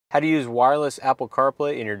How to use wireless Apple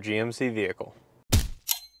CarPlay in your GMC vehicle.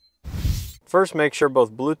 First, make sure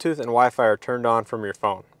both Bluetooth and Wi-Fi are turned on from your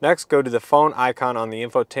phone. Next, go to the phone icon on the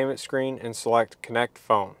infotainment screen and select Connect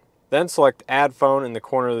Phone. Then select Add Phone in the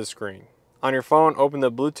corner of the screen. On your phone, open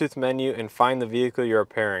the Bluetooth menu and find the vehicle you are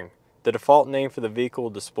pairing. The default name for the vehicle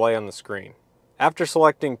will display on the screen. After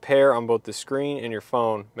selecting Pair on both the screen and your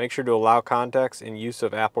phone, make sure to allow context and use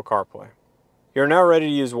of Apple CarPlay. You are now ready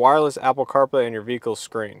to use wireless Apple CarPlay on your vehicle's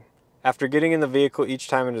screen. After getting in the vehicle each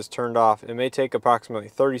time it is turned off, it may take approximately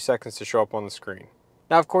 30 seconds to show up on the screen.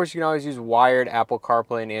 Now, of course, you can always use wired Apple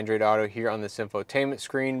CarPlay and Android Auto here on this infotainment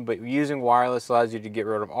screen, but using wireless allows you to get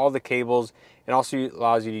rid of all the cables and also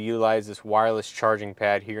allows you to utilize this wireless charging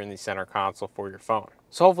pad here in the center console for your phone.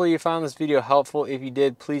 So hopefully you found this video helpful. If you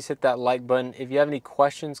did, please hit that like button. If you have any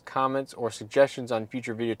questions, comments, or suggestions on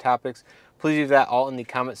future video topics, please leave that all in the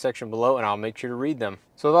comment section below and I'll make sure to read them.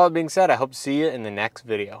 So with all that being said, I hope to see you in the next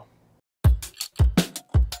video.